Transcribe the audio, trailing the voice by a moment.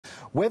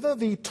Whether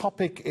the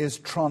topic is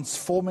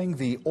transforming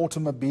the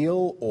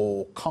automobile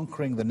or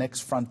conquering the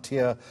next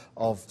frontier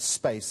of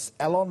space,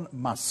 Elon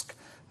Musk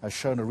has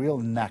shown a real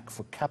knack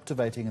for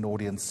captivating an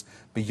audience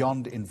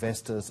beyond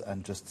investors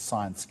and just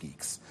science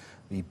geeks.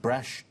 The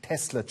brash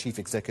Tesla chief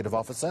executive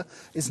officer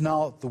is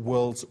now the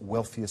world's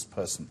wealthiest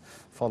person,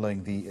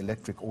 following the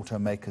electric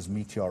automaker's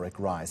meteoric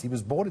rise. He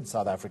was born in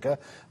South Africa,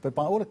 but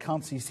by all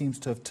accounts, he seems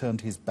to have turned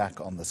his back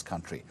on this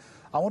country.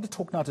 I want to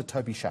talk now to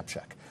Toby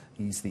Shapshak.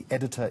 He's the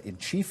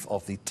editor-in-chief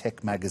of the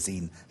tech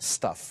magazine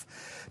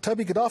Stuff.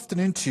 Toby, good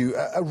afternoon to you.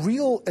 A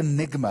real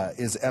enigma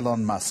is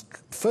Elon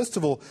Musk. First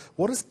of all,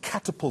 what has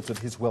catapulted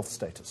his wealth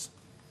status?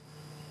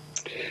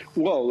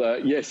 Well,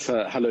 yes.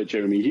 Hello,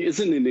 Jeremy. He is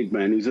an enigma,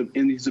 and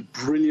he's a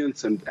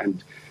brilliant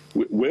and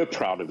we're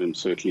proud of him,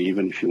 certainly,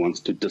 even if he wants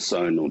to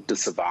disown or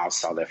disavow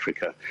South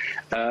Africa.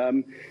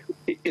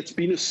 It's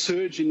been a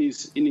surge in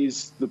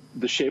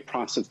the share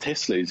price of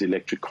Tesla, his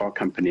electric car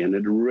company, and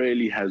it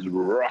really has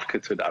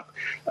rocketed up.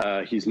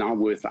 He's now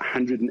worth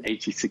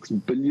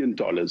 $186 billion,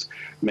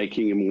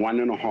 making him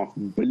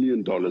 $1.5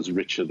 billion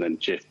richer than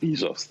Jeff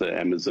Bezos, the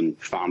Amazon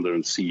founder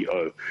and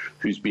CEO,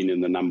 who's been in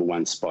the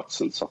 #1 spot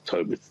since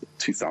October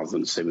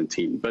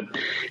 2017. But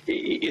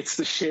it's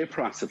the share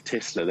price of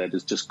Tesla that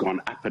has just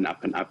gone up and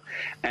up and up.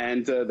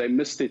 And they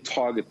missed their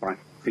target by,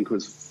 I think it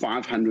was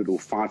 500 or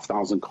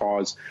 5,000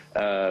 cars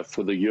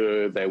for the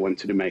year. They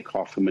wanted to make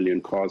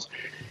 500,000 cars.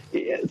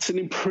 It's an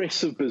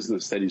impressive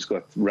business that he's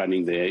got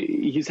running there.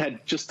 He's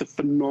had just a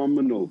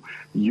phenomenal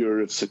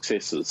year of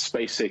successes.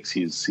 SpaceX,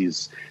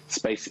 his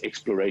space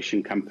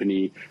exploration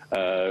company,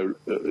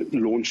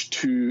 launched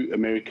 2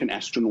 American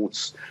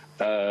astronauts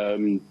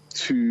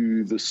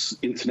to this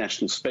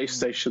International Space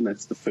Station.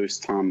 That's the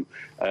first time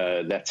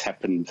that's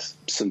happened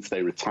since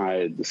they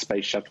retired the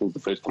space shuttle, the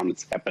first time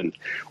it's happened,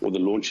 or the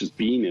launch has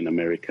been in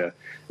America.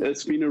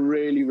 It's been a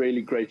really,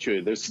 really great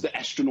year. The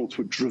astronauts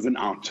were driven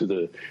out to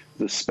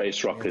the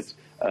space rocket. Yes.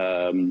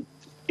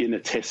 In a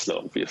Tesla,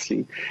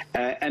 obviously,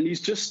 and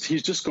he's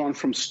just gone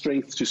from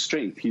strength to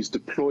strength. He's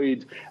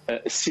deployed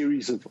a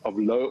series of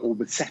low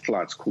orbit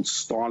satellites called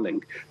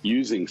Starlink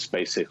using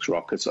SpaceX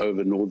rockets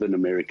over Northern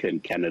America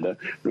and Canada.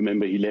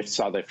 Remember, he left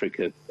South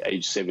Africa at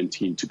age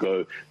 17 to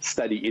go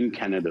study in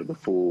Canada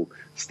before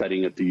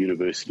studying at the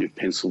University of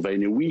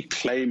Pennsylvania. We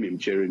claim him,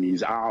 Jeremy.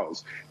 He's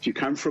ours. If you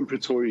come from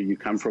Pretoria, you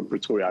come from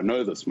Pretoria. I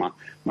know this. My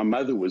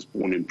mother was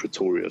born in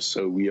Pretoria,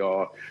 so we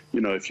are.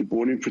 If you're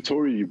born in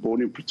Pretoria, you're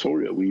born in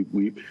Pretoria.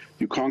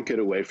 You can't get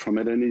away from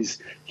it. And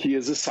he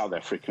is a South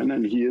African,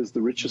 and he is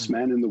the richest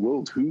man in the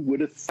world. Who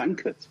would have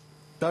thunk it?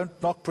 Don't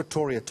knock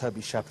Pretoria,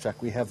 Toby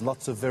Shapshak. We have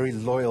lots of very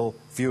loyal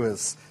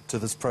viewers to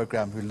this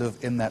program who live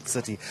in that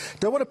city.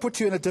 Don't want to put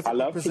you in a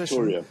difficult position.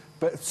 Pretoria.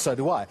 But so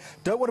do I.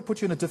 Don't want to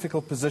put you in a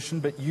difficult position,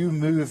 but you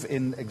move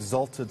in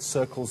exalted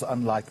circles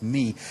unlike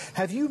me.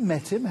 Have you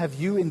met him? Have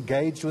you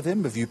engaged with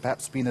him? Have you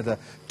perhaps been at a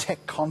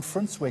tech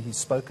conference where he's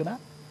spoken at?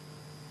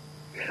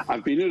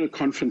 I've been at a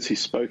conference he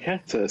spoke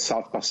at,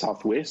 South by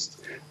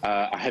Southwest.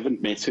 I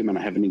haven't met him and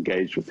I haven't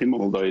engaged with him,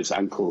 although his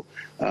uncle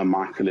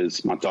Michael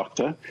is my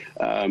doctor.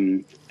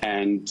 And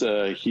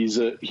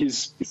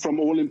he's from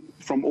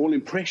all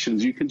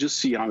impressions, you can just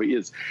see how he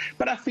is.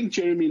 But I think,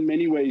 Jeremy, in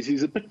many ways,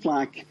 he's a bit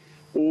like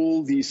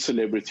all these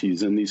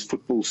celebrities and these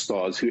football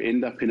stars who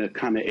end up in a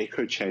kind of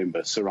echo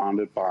chamber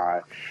surrounded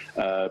by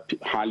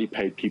highly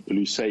paid people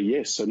who say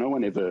yes, so no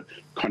one ever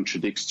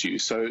contradicts you.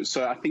 So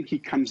I think he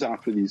comes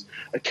out with these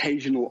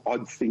occasional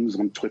odd things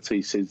on Twitter.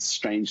 He says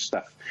strange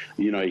stuff.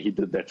 He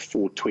did that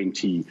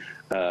 420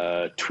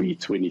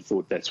 tweet when he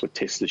thought that's what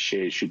Tesla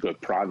shares should go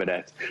private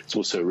at. It's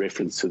also a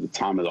reference to the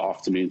time of the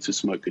afternoon to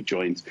smoke a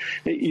joint.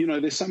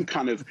 There's some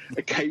kind of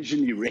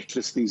occasionally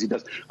reckless things he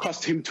does.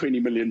 Cost him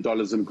 $20 million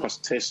and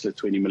cost Tesla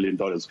 $20 million.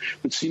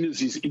 But seen as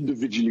he's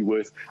individually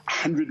worth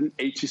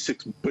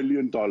 $186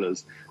 billion,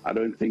 I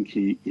don't think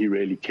he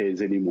really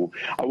cares anymore.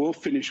 I will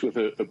finish with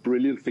a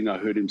brilliant thing I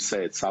heard him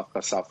say at South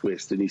by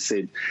Southwest, and he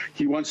said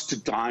he wants to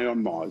die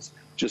on Mars,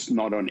 just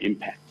not on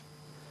impact.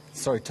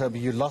 Sorry, Toby,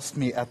 you lost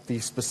me at the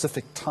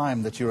specific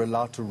time that you're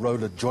allowed to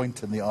roll a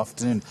joint in the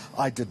afternoon.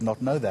 I did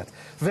not know that.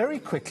 Very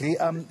quickly,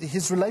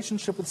 his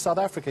relationship with South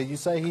Africa, you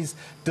say he's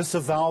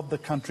disavowed the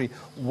country.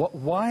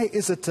 Why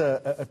is it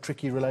a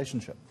tricky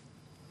relationship?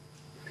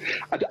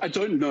 I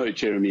don't know,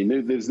 Jeremy.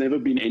 There's never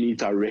been any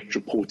direct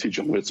reportage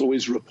on it. It's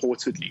always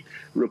reportedly.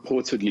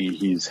 Reportedly,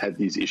 he's had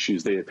these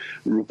issues. There are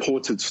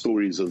reported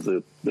stories of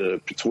the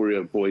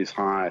Pretoria Boys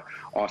High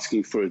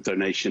asking for a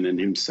donation and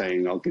him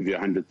saying, I'll give you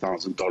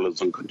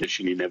 $100,000 on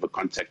condition you never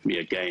contact me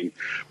again.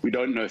 We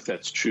don't know if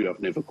that's true.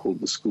 I've never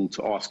called the school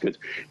to ask it.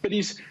 But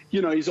he's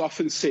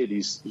often said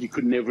he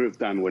could never have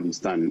done what he's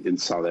done in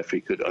South Africa.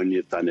 He could only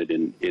have done it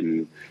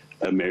in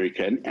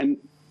America. And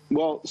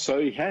Well, so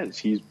he has.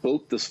 He's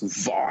built this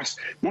vast,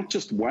 not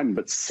just one,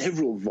 but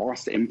several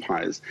vast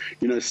empires.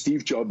 You know,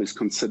 Steve Jobs is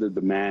considered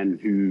the man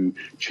who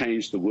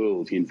changed the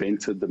world. He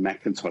invented the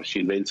Macintosh.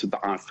 He invented the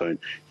iPhone.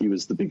 He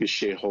was the biggest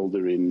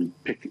shareholder in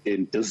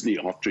Disney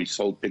after he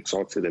sold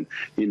Pixar to them.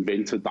 He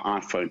invented the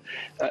iPhone.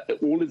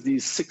 All of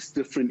these 6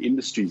 different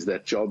industries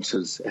that Jobs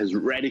has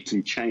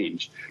radically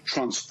changed,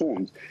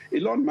 transformed.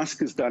 Elon Musk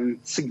has done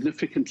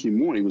significantly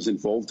more. He was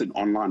involved in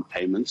online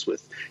payments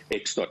with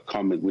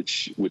X.com,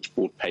 which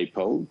bought PayPal.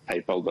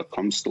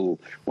 PayPal.com, still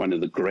one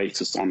of the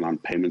greatest online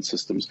payment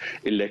systems,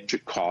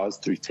 electric cars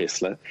through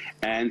Tesla,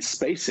 and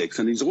SpaceX.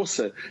 And he's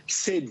also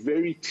said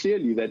very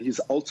clearly that his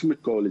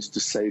ultimate goal is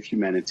to save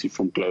humanity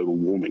from global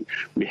warming.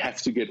 We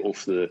have to get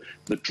off the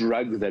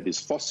drug that is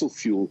fossil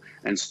fuel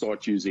and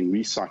start using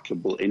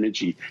recyclable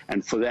energy.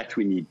 And for that,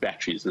 we need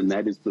batteries. And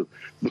that is the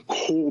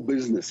core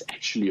business,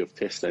 actually, of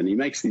Tesla. And he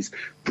makes these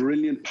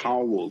brilliant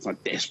Powerwalls. I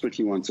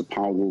desperately want a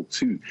Powerwall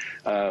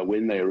 2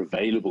 when they are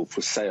available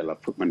for sale. I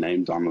put my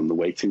name down on the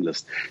waiting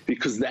list,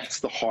 because that's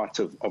the heart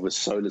of a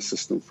solar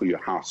system for your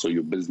house or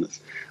your business.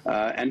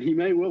 And he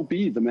may well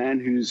be the man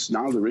who's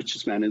now the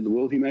richest man in the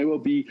world. He may well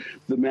be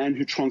the man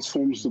who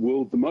transforms the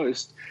world the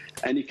most.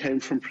 And he came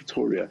from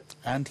Pretoria.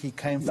 And he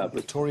came from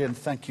Pretoria, and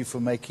thank you for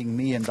making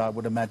me, and I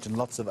would imagine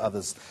lots of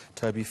others,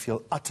 Toby,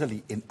 feel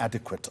utterly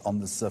inadequate on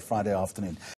this Friday afternoon.